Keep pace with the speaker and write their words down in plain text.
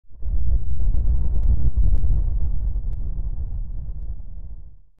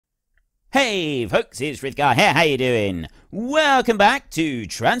Hey folks, it's Frithgar here, how you doing? Welcome back to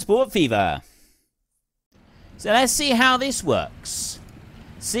Transport Fever. So let's see how this works.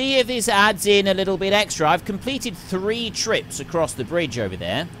 See if this adds in a little bit extra. I've completed 3 trips across the bridge over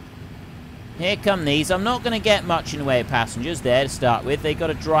there. Here come these. I'm not going to get much in the way of passengers there to start with. They've got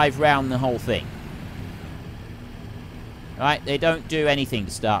to drive round the whole thing. Right, they don't do anything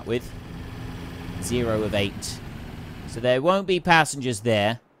to start with. 0 of 8. So there won't be passengers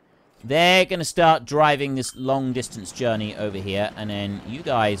there. They're going to start driving this long-distance journey over here. And then you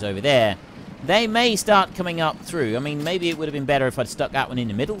guys over there, they may start coming up through. I mean, maybe it would have been better if I'd stuck that one in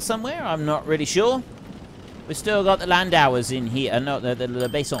the middle somewhere. I'm not really sure. We've still got the Landauers in here. No, the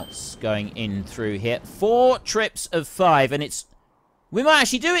Besants going in through here. 4 trips of 5. And it's... we might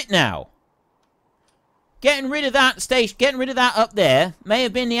actually do it now. Getting rid of that station, getting rid of that up there may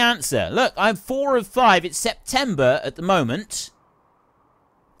have been the answer. Look, I'm 4 of 5. It's September at the moment.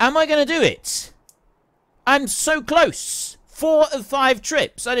 Am I going to do it? I'm so close. 4 of 5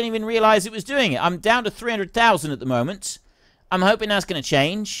 trips. I didn't even realize it was doing it. I'm down to 300,000 at the moment. I'm hoping that's going to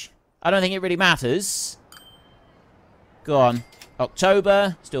change. I don't think it really matters. Go on.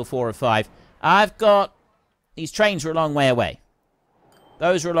 October, still 4 of 5. I've got... these trains are a long way away.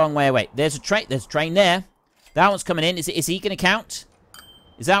 Those are a long way away. There's a train. There's a train there. That one's coming in. Is he going to count?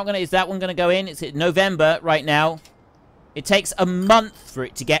 Is that one going to go in? It's November right now. It takes a month for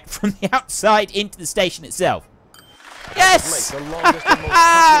it to get from the outside into the station itself. Yes! The longest and most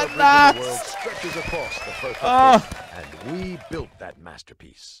popular bridge in the world stretches across the Firth and we built that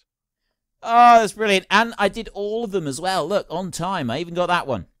masterpiece. Oh, that's brilliant. And I did all of them as well. Look, on time. I even got that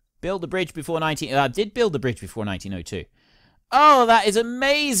one. Build the bridge before I did build the bridge before 1902. Oh, that is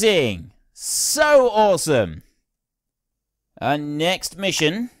amazing! So awesome! Our next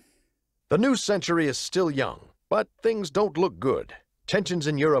mission. The new century is still young, but things don't look good. Tensions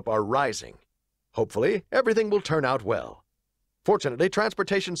in Europe are rising. Hopefully, everything will turn out well. Fortunately,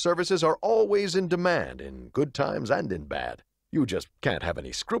 transportation services are always in demand, in good times and in bad. You just can't have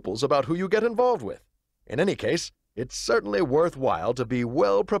any scruples about who you get involved with. In any case, it's certainly worthwhile to be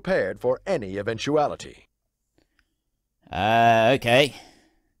well prepared for any eventuality. Okay.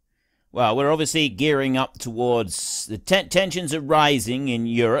 Well, we're obviously gearing up towards... the tensions are rising in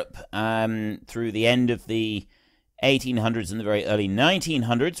Europe through the end of the 1800s and the very early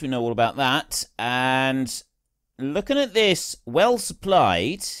 1900s. We know all about that. And looking at this, well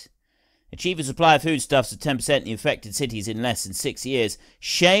supplied... achieve a supply of foodstuffs of 10% in the affected cities in less than 6 years.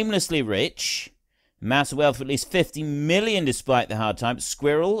 Shamelessly rich. Mass wealth of at least 50 million despite the hard times.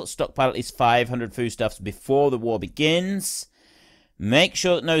 Squirrel, stockpile at least 500 foodstuffs before the war begins. Make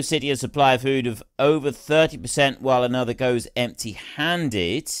sure that no city has a supply of food of over 30% while another goes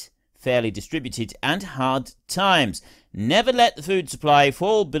empty-handed. Fairly distributed and hard times. Never let the food supply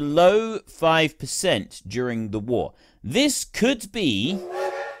fall below 5% during the war. This could be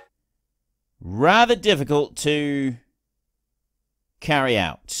rather difficult to carry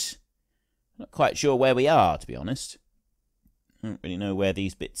out. Not quite sure where we are, to be honest. I don't really know where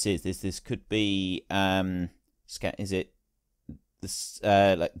these bits is. This could be is it this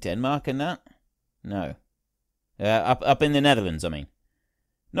like Denmark and that? No. Up in the Netherlands, I mean.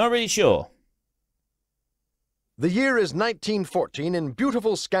 Not really sure. The year is 1914 in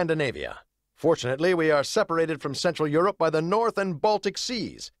beautiful Scandinavia. Fortunately, we are separated from Central Europe by the North and Baltic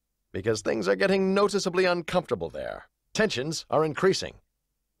Seas, because things are getting noticeably uncomfortable there. Tensions are increasing.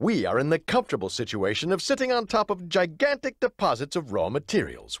 We are in the comfortable situation of sitting on top of gigantic deposits of raw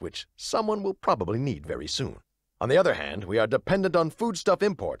materials, which someone will probably need very soon. On the other hand, we are dependent on foodstuff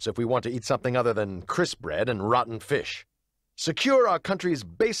imports if we want to eat something other than crisp bread and rotten fish. Secure our country's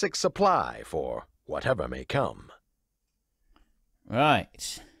basic supply for whatever may come.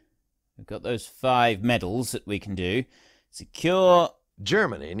 Right. We've got those 5 medals that we can do. Secure...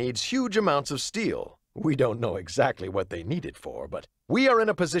 Germany needs huge amounts of steel. We don't know exactly what they need it for, but we are in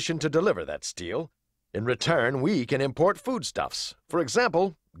a position to deliver that steel. In return, we can import foodstuffs. For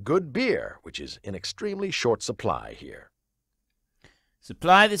example, good beer, which is in extremely short supply here.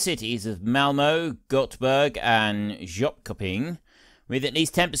 Supply the cities of Malmö, Göteborg, and Jönköping with at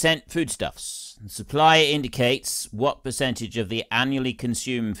least 10% foodstuffs. The supply indicates what percentage of the annually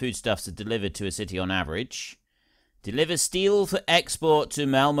consumed foodstuffs are delivered to a city on average. Deliver steel for export to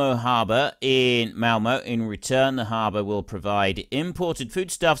Malmö Harbour in Malmö. In return, the harbour will provide imported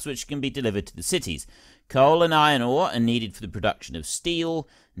foodstuffs which can be delivered to the cities. Coal and iron ore are needed for the production of steel.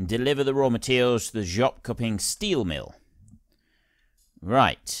 And deliver the raw materials to the Jönköping steel mill.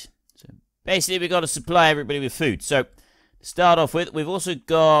 Right. So basically, we've got to supply everybody with food. So, to start off with, we've also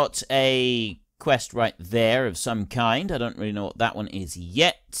got a quest right there of some kind. I don't really know what that one is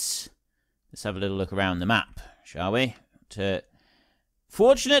yet. Let's have a little look around the map, shall we?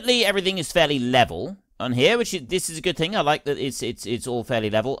 Fortunately, everything is fairly level on here, this is a good thing. I like that it's all fairly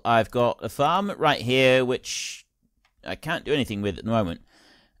level. I've got a farm right here, which I can't do anything with at the moment.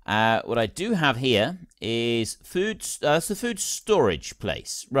 What I do have here is food. That's the food storage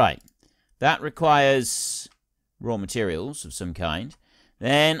place. Right. That requires raw materials of some kind.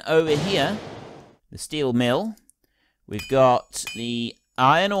 Then over here, the steel mill. We've got the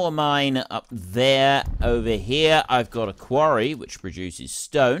iron ore mine up there. Over here, I've got a quarry which produces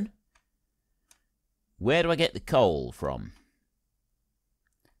stone. Where do I get the coal from?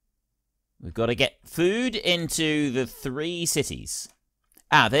 We've got to get food into the 3 cities.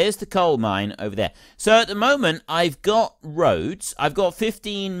 Ah, there's the coal mine over there. So at the moment, I've got roads. I've got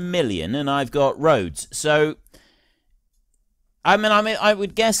 15 million and I've got roads. So, I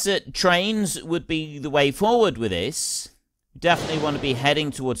would guess that trains would be the way forward with this. Definitely want to be heading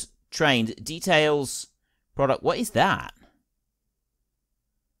towards trains. Details, product. What is that?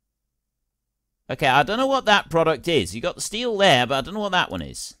 Okay, I don't know what that product is. You got the steel there, but I don't know what that one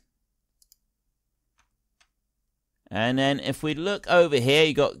is. And then if we look over here,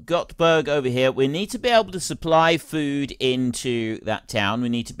 you got Göteborg over here. We need to be able to supply food into that town. We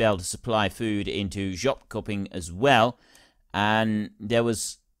need to be able to supply food into Jopkoping as well. And there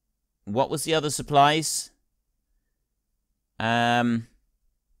was... What was the other supplies?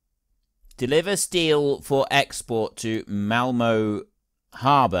 Deliver steel for export to Malmö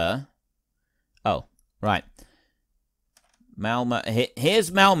Harbour. Oh, right. Malmö.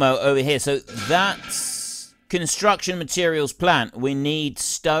 Here's Malmö over here. So that's... construction materials plant. We need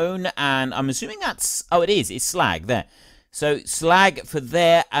stone, and I'm assuming that's... Oh, it is. It's slag there. So slag for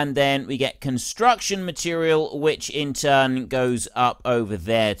there, and then we get construction material, which in turn goes up over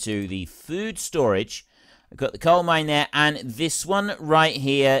there to the food storage. I've got the coal mine there, and this one right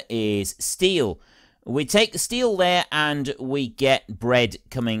here is steel. We take the steel there, and we get bread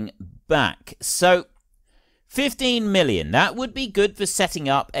coming back. So 15 million. That would be good for setting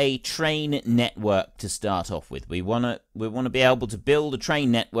up a train network to start off with. We want to be able to build a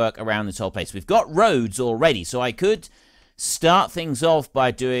train network around this whole place. We've got roads already, so I could start things off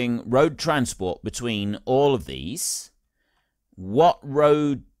by doing road transport between all of these. What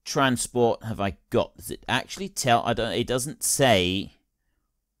road transport have I got? Does it actually tell? It doesn't say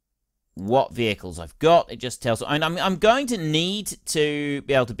what vehicles I've got. It just tells. I'm going to need to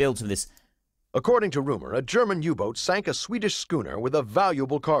be able to build some of this. According to rumor, a German U-boat sank a Swedish schooner with a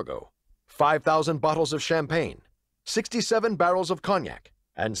valuable cargo. 5,000 bottles of champagne, 67 barrels of cognac,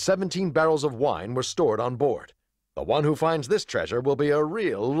 and 17 barrels of wine were stored on board. The one who finds this treasure will be a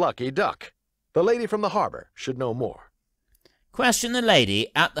real lucky duck. The lady from the harbor should know more. Question the lady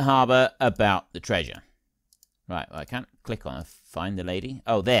at the harbor about the treasure. Right, well, I can't click on find the lady.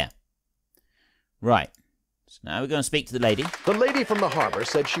 Oh, there. Right. So now we're going to speak to the lady. The lady from the harbor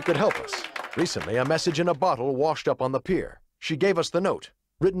said she could help us. Recently, a message in a bottle washed up on the pier. She gave us the note,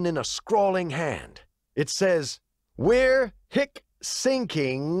 written in a scrawling hand. It says, "We're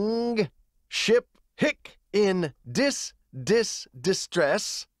sinking. Ship in distress.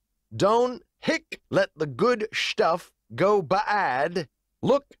 Don't let the good stuff go bad.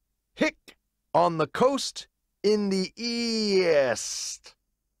 Look on the coast in the east."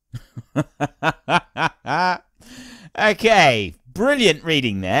 Okay, brilliant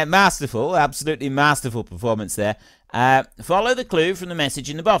reading there. Masterful, absolutely masterful performance there. Follow the clue from the message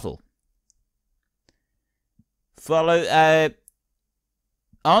in the bottle. Follow,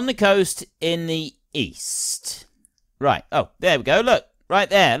 on the coast in the east. Right, oh, there we go, look, right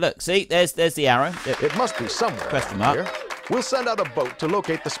there, look, see, there's the arrow. It must be somewhere Question mark. here. We'll send out a boat to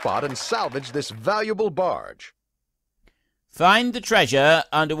locate the spot and salvage this valuable barge. Find the treasure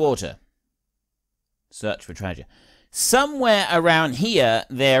underwater. Search for treasure. Somewhere around here,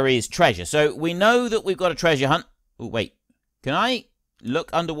 there is treasure. So we know that we've got a treasure hunt. Oh, wait. Can I look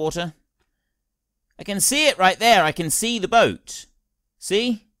underwater? I can see it right there. I can see the boat.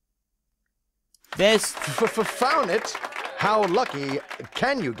 See? There's... Found it? How lucky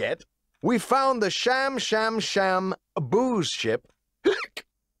can you get? We found the sham booze ship.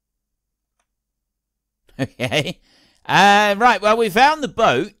 Okay. Right, well, we found the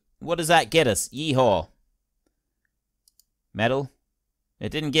boat. What does that get us? Yeehaw. Medal? It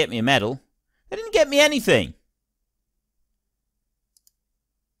didn't get me a medal. It didn't get me anything.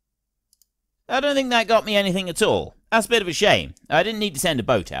 I don't think that got me anything at all. That's a bit of a shame. I didn't need to send a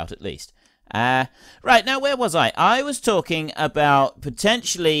boat out, at least. Right, now where was I? I was talking about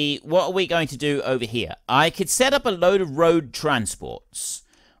potentially what are we going to do over here. I could set up a load of road transports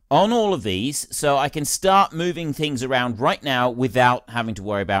on all of these, so I can start moving things around right now without having to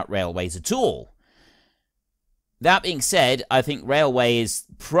worry about railways at all. That being said, I think railway is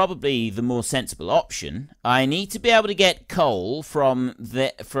probably the more sensible option. I need to be able to get coal from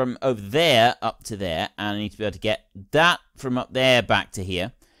over there up to there, and I need to be able to get that from up there back to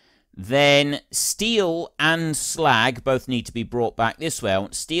here. Then steel and slag both need to be brought back this way. I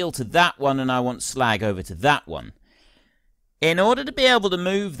want steel to that one, and I want slag over to that one. In order to be able to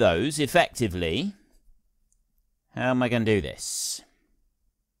move those effectively, how am I going to do this?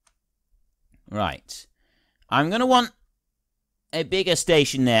 Right. I'm going to want a bigger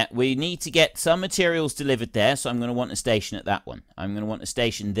station there. We need to get some materials delivered there, so I'm going to want a station at that one. I'm going to want a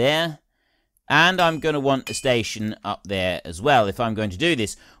station there, and I'm going to want a station up there as well if I'm going to do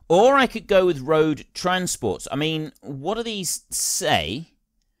this. Or I could go with road transports. I mean, what do these say?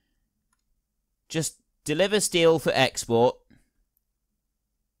 Just deliver steel for export.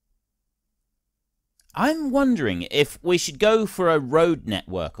 I'm wondering if we should go for a road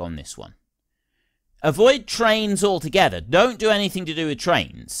network on this one. Avoid trains altogether. Don't do anything to do with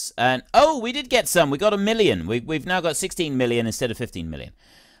trains. And oh, we did get some. We got 1 million. We've now got 16 million instead of 15 million.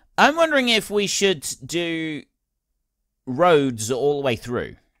 I'm wondering if we should do roads all the way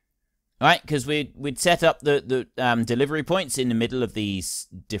through. Right? Because we'd set up the delivery points in the middle of these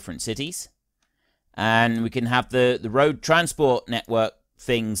different cities. And we can have the road transport network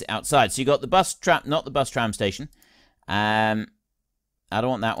things outside. So you got the bus tram, not the bus tram station. I don't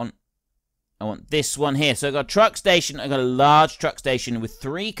want that one. I want this one here. So I've got a truck station. I've got a large truck station with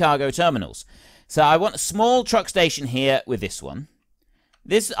 3 cargo terminals. So I want a small truck station here with this one.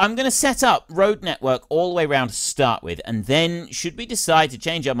 I'm going to set up road network all the way around to start with. And then should we decide to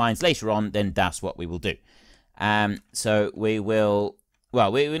change our minds later on, then that's what we will do. So we will...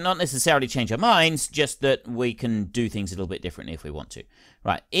 Well, we will not necessarily change our minds, just that we can do things a little bit differently if we want to.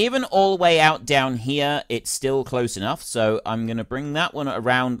 Right, even all the way out down here, it's still close enough. So I'm going to bring that one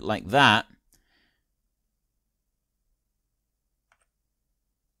around like that.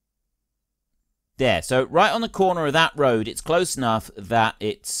 There, so right on the corner of that road, it's close enough that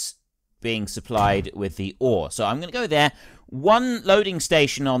it's being supplied with the ore. So I'm going to go there. One loading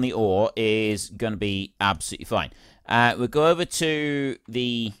station on the ore is going to be absolutely fine. We'll go over to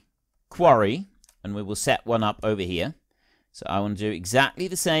the quarry, and we will set one up over here. So I want to do exactly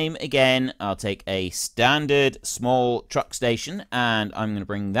the same again. I'll take a standard small truck station, and I'm going to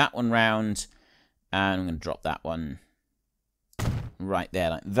bring that one round, and I'm going to drop that one right there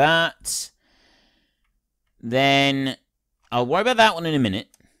like that. Then I'll worry about that one in a minute.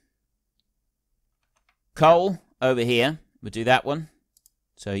 Coal over here. We'll do that one.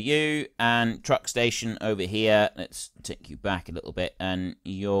 So you and truck station over here. Let's take you back a little bit. And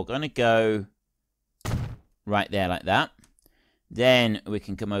you're going to go right there like that. Then we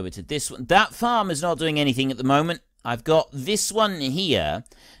can come over to this one. That farm is not doing anything at the moment. I've got this one here.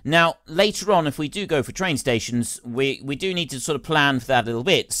 Now, later on, if we do go for train stations, we do need to sort of plan for that a little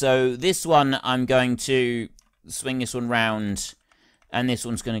bit. So this one, I'm going to swing this one round, and this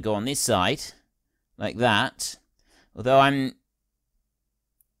one's going to go on this side, like that. Although I'm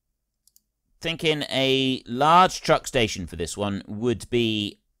thinking a large truck station for this one would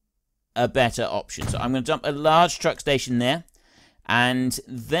be a better option. So I'm going to dump a large truck station there. And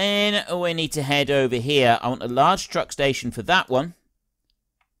then we need to head over here. I want a large truck station for that one,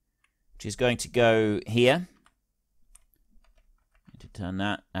 which is going to go here. Need to turn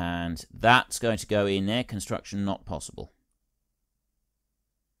that, and that's going to go in there. Construction not possible.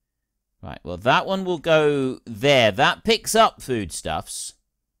 Right, well, that one will go there. That picks up foodstuffs.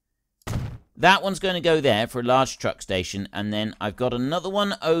 That one's going to go there for a large truck station, and then I've got another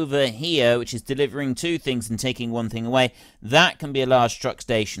one over here, which is delivering 2 things and taking 1 thing away. That can be a large truck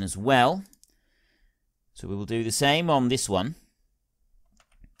station as well. So we will do the same on this one.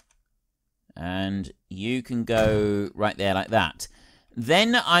 And you can go right there like that.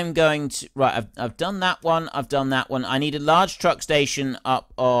 Then I'm going to... Right, I've done that one. I've done that one. I need a large truck station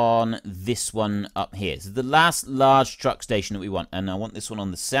up on this one up here. This is the last large truck station that we want. And I want this one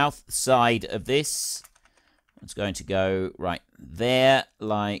on the south side of this. It's going to go right there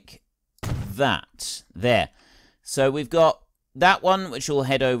like that. There. So we've got that one, which will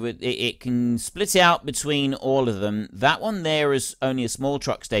head over. It can split out between all of them. That one there is only a small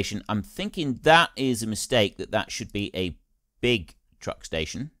truck station. I'm thinking that is a mistake, that should be a big truck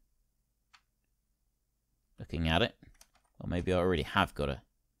station. Looking at it. Or maybe I already have got a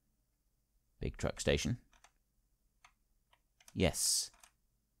big truck station. Yes.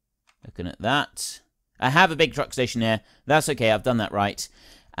 Looking at that. I have a big truck station there. That's okay, I've done that right.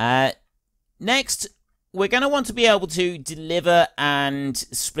 Next, we're going to want to be able to deliver and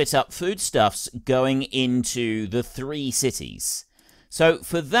split up foodstuffs going into the 3 cities. So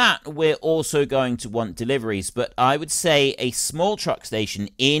for that, we're also going to want deliveries, but I would say a small truck station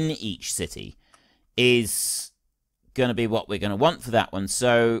in each city is going to be what we're going to want for that one.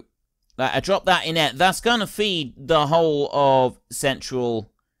 So I drop that in there. That's going to feed the whole of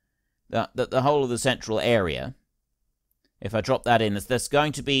central, the whole of the central area. If I drop that in, that's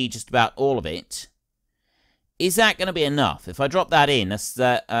going to be just about all of it. Is that going to be enough? If I drop that in, that's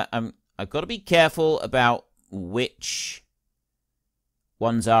I've got to be careful about which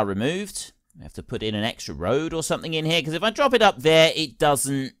ones are removed. I have to put in an extra road or something in here, because if I drop it up there, it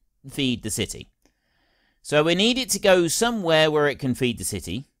doesn't feed the city. So we need it to go somewhere where it can feed the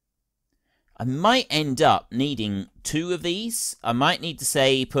city. I might end up needing 2 of these. I might need to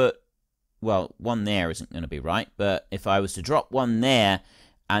say well, 1 there isn't going to be right, but if I was to drop 1 there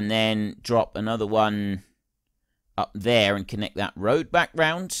and then drop another one up there and connect that road back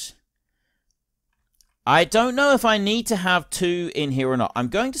round, I don't know if I need to have 2 in here or not. I'm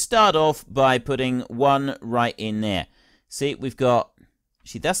going to start off by putting 1 right in there. See, we've got...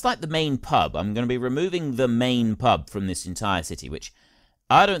 See, that's like the main pub. I'm going to be removing the main pub from this entire city, which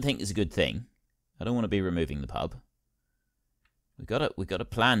I don't think is a good thing. I don't want to be removing the pub. We've got to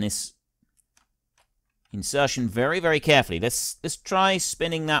plan this insertion very, very carefully. Let's try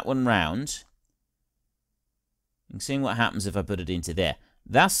spinning that one round and seeing what happens if I put it into there.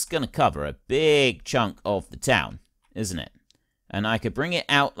 That's going to cover a big chunk of the town, isn't it? And I could bring it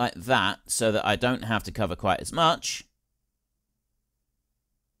out like that so that I don't have to cover quite as much.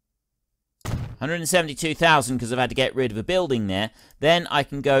 172,000 because I've had to get rid of a building there. Then I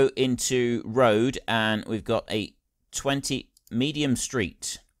can go into road, and we've got a 20 medium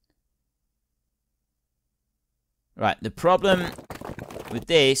street. Right, the problem with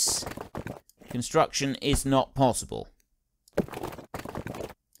this, construction is not possible.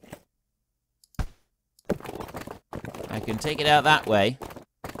 I can take it out that way,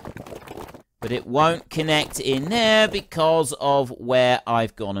 but it won't connect in there because of where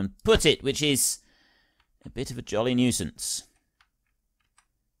I've gone and put it, which is a bit of a jolly nuisance.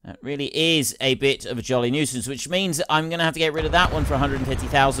 That really is a bit of a jolly nuisance, which means I'm going to have to get rid of that one for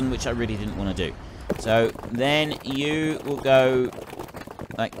 150,000, which I really didn't want to do. So then you will go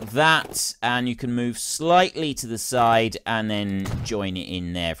like that, and you can move slightly to the side and then join it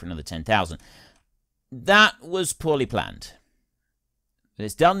in there for another 10,000. That was poorly planned. But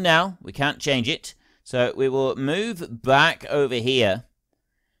it's done now. We can't change it. So we will move back over here.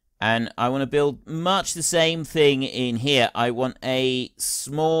 And I want to build much the same thing in here. I want a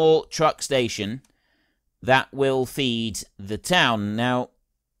small truck station that will feed the town. Now,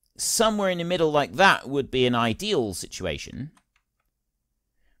 somewhere in the middle like that would be an ideal situation.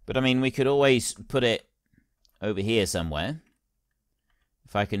 But, I mean, we could always put it over here somewhere.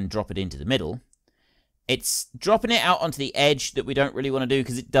 If I can drop it into the middle. It's dropping it out onto the edge that we don't really want to do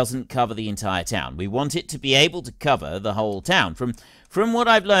because it doesn't cover the entire town. We want it to be able to cover the whole town. From what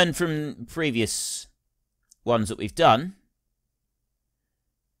I've learned from previous ones that we've done.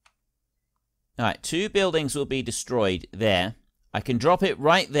 Alright, 2 buildings will be destroyed there. I can drop it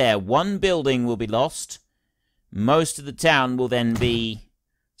right there. 1 building will be lost. Most of the town will then be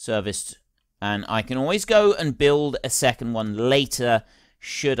serviced. And I can always go and build a second one later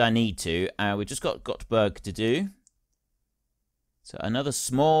should I need to. We've just got Göteborg to do. So another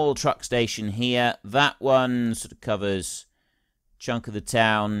small truck station here. That one sort of covers a chunk of the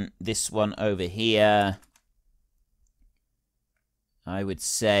town. This one over here, I would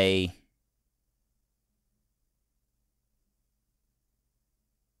say...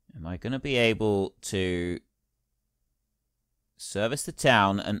 Am I going to be able to service the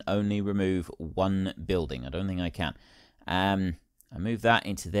town and only remove 1 building? I don't think I can. I move that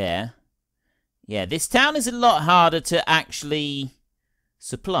into there. Yeah, this town is a lot harder to actually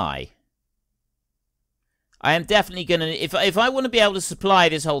supply. I am definitely going to... If I want to be able to supply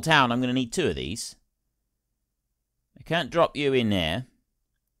this whole town, I'm going to need 2 of these. I can't drop you in there.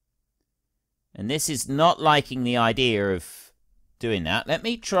 And this is not liking the idea of doing that. Let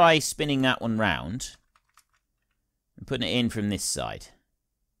me try spinning that one round. And putting it in from this side.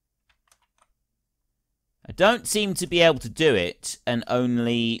 I don't seem to be able to do it and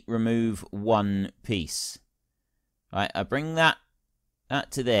only remove 1 piece. Right, I bring that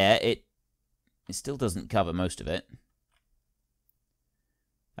to there. It still doesn't cover most of it.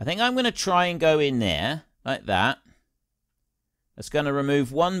 I think I'm going to try and go in there, like that. That's going to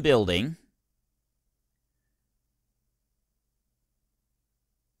remove 1 building.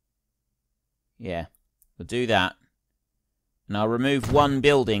 Yeah, we'll do that. And I'll remove one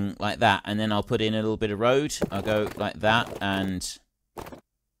building like that, and then I'll put in a little bit of road. I'll go like that, and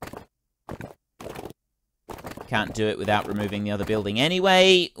can't do it without removing the other building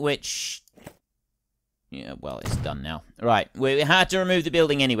anyway, which, yeah, well, it's done now. Right, we had to remove the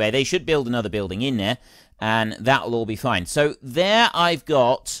building anyway. They should build another building in there, and that'll all be fine. So there I've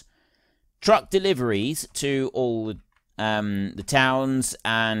got truck deliveries to all the towns,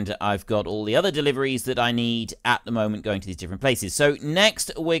 and I've got all the other deliveries that I need at the moment going to these different places. So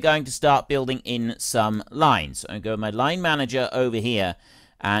next we're going to start building in some lines. So I go my line manager over here,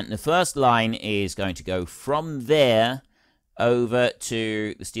 and the first line is going to go from there over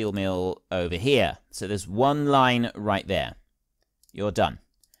to the steel mill over here. So there's one line right there. You're done.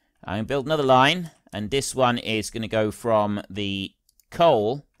 I'm going to build another line, and this one is going to go from the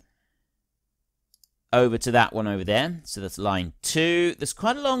coal over to that one over there. So that's line 2. That's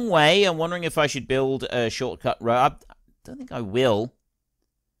quite a long way. I'm wondering if I should build a shortcut road. I don't think I will.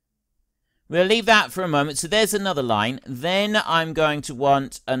 We'll leave that for a moment. So there's another line. Then I'm going to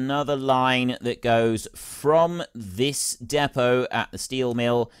want another line that goes from this depot at the steel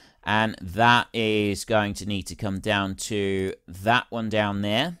mill, and that is going to need to come down to that one down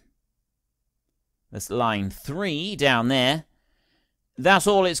there. That's line 3 down there. That's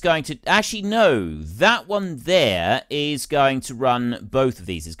all it's going to... Actually, no. That one there is going to run both of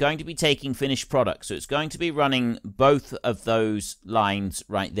these. It's going to be taking finished products. So it's going to be running both of those lines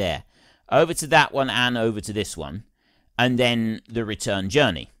right there. Over to that one and over to this one. And then the return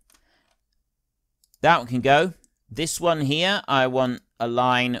journey. That one can go. This one here, I want a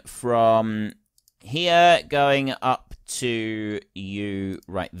line from here going up to you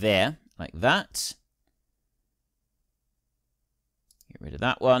right there. Like that. Get rid of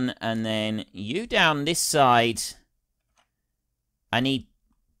that one, and then you down this side. I need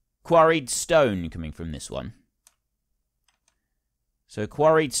quarried stone coming from this one. So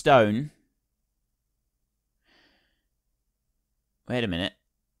quarried stone. Wait a minute.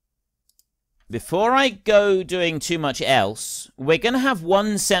 Before I go doing too much else, we're going to have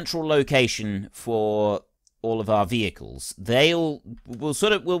one central location for all of our vehicles. We'll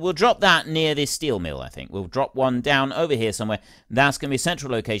drop that near this steel mill, I think. We'll drop one down over here somewhere. That's going to be a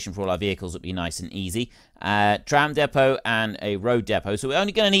central location for all our vehicles. It'll be nice and easy. Tram depot and a road depot. So we're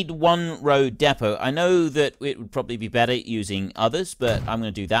only going to need one road depot. I know that it would probably be better using others, but I'm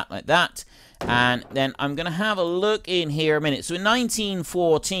going to do that like that. And then I'm going to have a look in here a minute. So in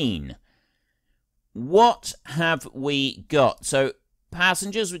 1914, what have we got? So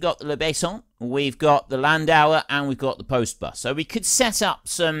passengers, we've got the Le Besson, we've got the Landauer, and we've got the Post Bus. So we could set up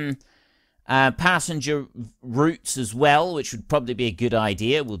some passenger routes as well, which would probably be a good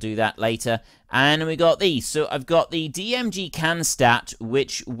idea. We'll do that later. And we got these. So I've got the DMG Canstat,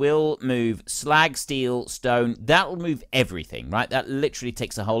 which will move slag, steel, stone. That will move everything, right? That literally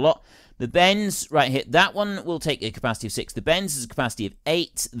takes a whole lot. The Benz, right here, that one will take a capacity of 6. The Benz is a capacity of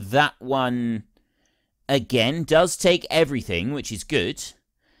 8. That one, again, does take everything, which is good.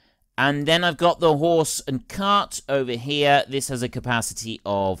 And then I've got the horse and cart over here. This has a capacity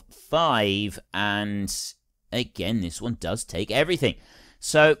of 5. And again, this one does take everything.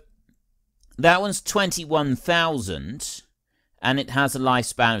 So that one's 21,000. And it has a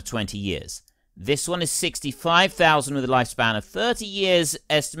lifespan of 20 years. This one is 65,000 with a lifespan of 30 years.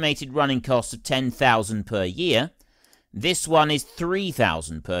 Estimated running cost of 10,000 per year. This one is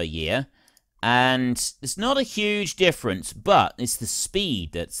 3,000 per year. And it's not a huge difference, but it's the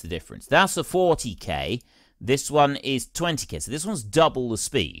speed that's the difference. That's a 40k. This one is 20k. So this one's double the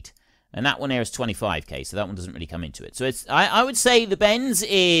speed. And that one here is 25k, so that one doesn't really come into it. So it's I would say the Benz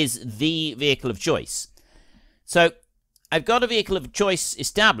is the vehicle of choice. So I've got a vehicle of choice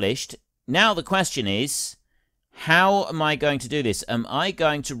established. Now the question is, how am I going to do this? Am I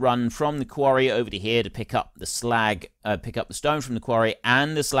going to run from the quarry over to here to pick up the slag, pick up the stone from the quarry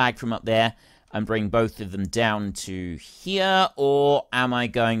and the slag from up there, and bring both of them down to here? Or am I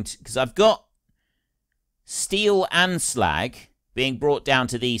going to... Because I've got steel and slag being brought down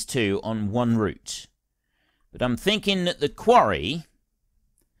to these two on one route. But I'm thinking that the quarry...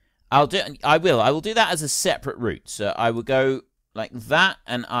 I will do that as a separate route. So I will go like that,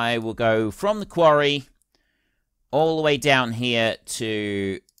 and I will go from the quarry all the way down here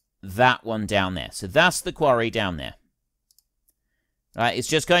to that one down there. So that's the quarry down there. Right, it's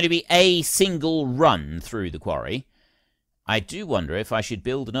just going to be a single run through the quarry. I do wonder if I should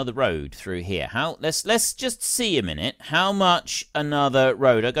build another road through here. Let's just see a minute how much another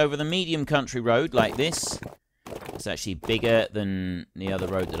road. I'll go over the medium country road like this. It's actually bigger than the other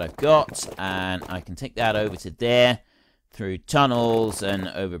road that I've got, and I can take that over to there. through tunnels and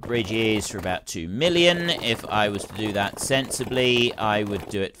over bridges for about 2 million. If I was to do that sensibly, I would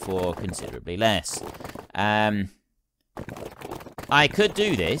do it for considerably less. I could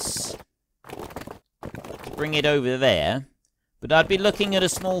do this to bring it over there, but I'd be looking at a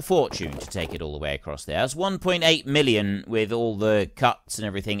small fortune to take it all the way across there. That's 1.8 million with all the cuts and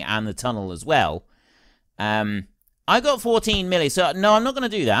everything and the tunnel as well. I got 14 million, so no, I'm not going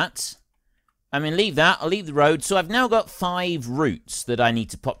to do that. I mean, leave that. I'll leave the road. So I've now got 5 routes that I need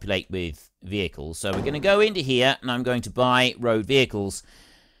to populate with vehicles. So we're going to go into here, and I'm going to buy road vehicles.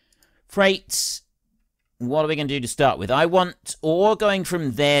 Freight, what are we going to do to start with? I want ore going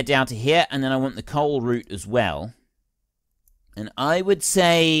from there down to here, and then I want the coal route as well. And I would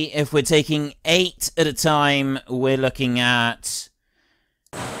say if we're taking 8 at a time, we're looking at...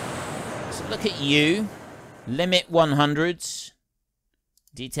 So look at you. Limit 100.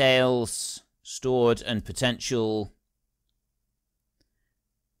 Details... Stored and potential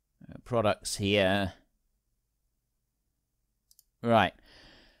products here. Right.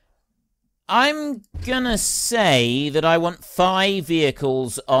 I'm gonna say that I want 5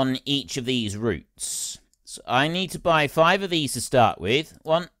 vehicles on each of these routes. So I need to buy 5 of these to start with.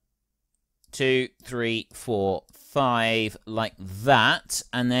 1, 2, 3, 4, 5, like that.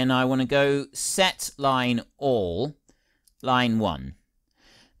 And then I want to go set line all, line 1.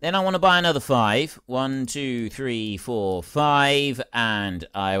 Then I want to buy another 5. 1, 2, 3, 4, 5. And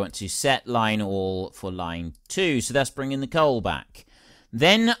I want to set line all for line 2. So that's bringing the coal back.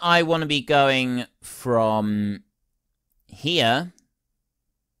 Then I want to be going from here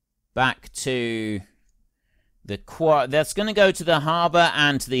back to the quarry. That's going to go to the harbour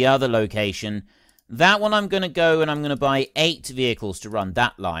and to the other location. That one I'm going to go and I'm going to buy 8 vehicles to run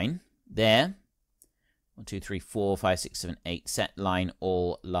that line. There. 1, 2, 3, 4, 5, 6, 7, 8. Set line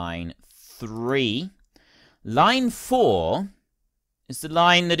all, line 3. Line 4 is the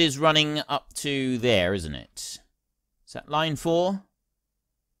line that is running up to there, isn't it? Is that line 4?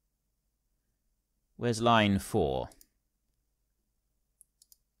 Where's line 4?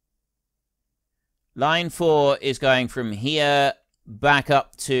 Line 4 is going from here back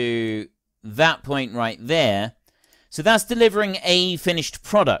up to that point right there. So that's delivering a finished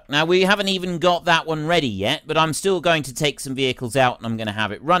product. Now, we haven't even got that one ready yet, but I'm still going to take some vehicles out and I'm going to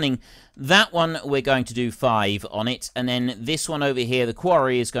have it running. That one, we're going to do 5 on it. And then this one over here, the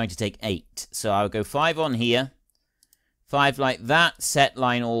quarry, is going to take 8. So I'll go 5 on here. 5 like that. Set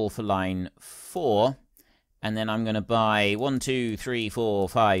line all for line 4. And then I'm going to buy 1, 2, 3, 4,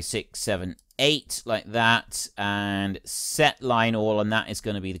 5, 6, 7, 8 like that. And set line all, and that is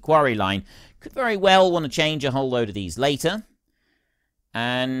going to be the quarry line. Could very well want to change a whole load of these later.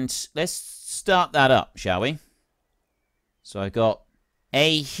 And let's start that up, shall we? So I got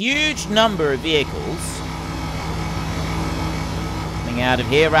a huge number of vehicles coming out of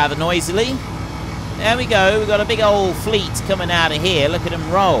here rather noisily. There we go. We've got a big old fleet coming out of here. Look at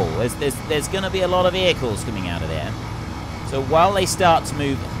them roll. There's going to be a lot of vehicles coming out of there. So while they start to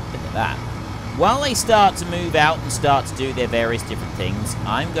move... Look at that. While they start to move out and start to do their various different things,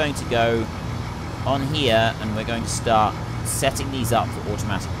 I'm going to go on here and we're going to start setting these up for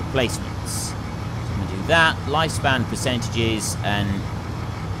automatic replacements. So I'm going to do that, lifespan percentages, and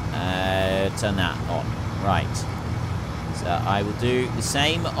turn that on. Right. So I will do the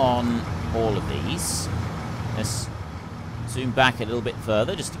same on all of these. Let's zoom back a little bit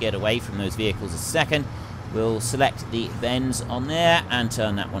further just to get away from those vehicles a second. We'll select the bends on there and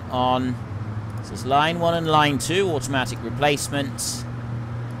turn that one on. So it's line 1 and line 2, automatic replacement.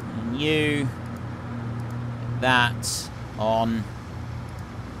 And you... that on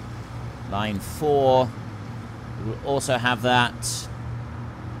line 4. We will also have that.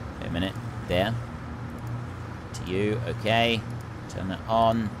 Wait a minute. There. To you. Okay. Turn that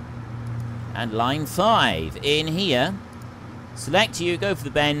on. And line 5 in here. Select you. Go for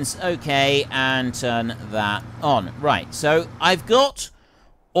the bends. Okay. And turn that on. Right. So I've got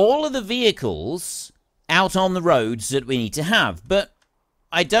all of the vehicles out on the roads that we need to have. But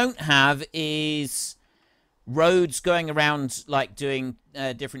I don't have is... roads going around, like, doing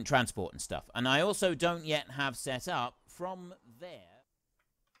different transport and stuff. And I also don't yet have set up from there.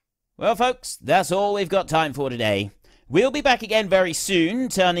 Well, folks, that's all we've got time for today. We'll be back again very soon,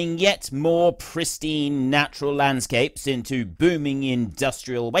 turning yet more pristine natural landscapes into booming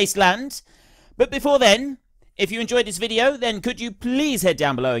industrial wasteland. But before then, if you enjoyed this video, then could you please head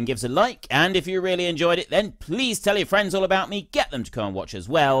down below and give us a like? And if you really enjoyed it, then please tell your friends all about me. Get them to come and watch as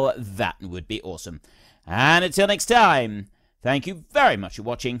well. That would be awesome. And until next time, thank you very much for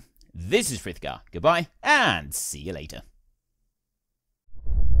watching. This is Frithgar. Goodbye, and see you later.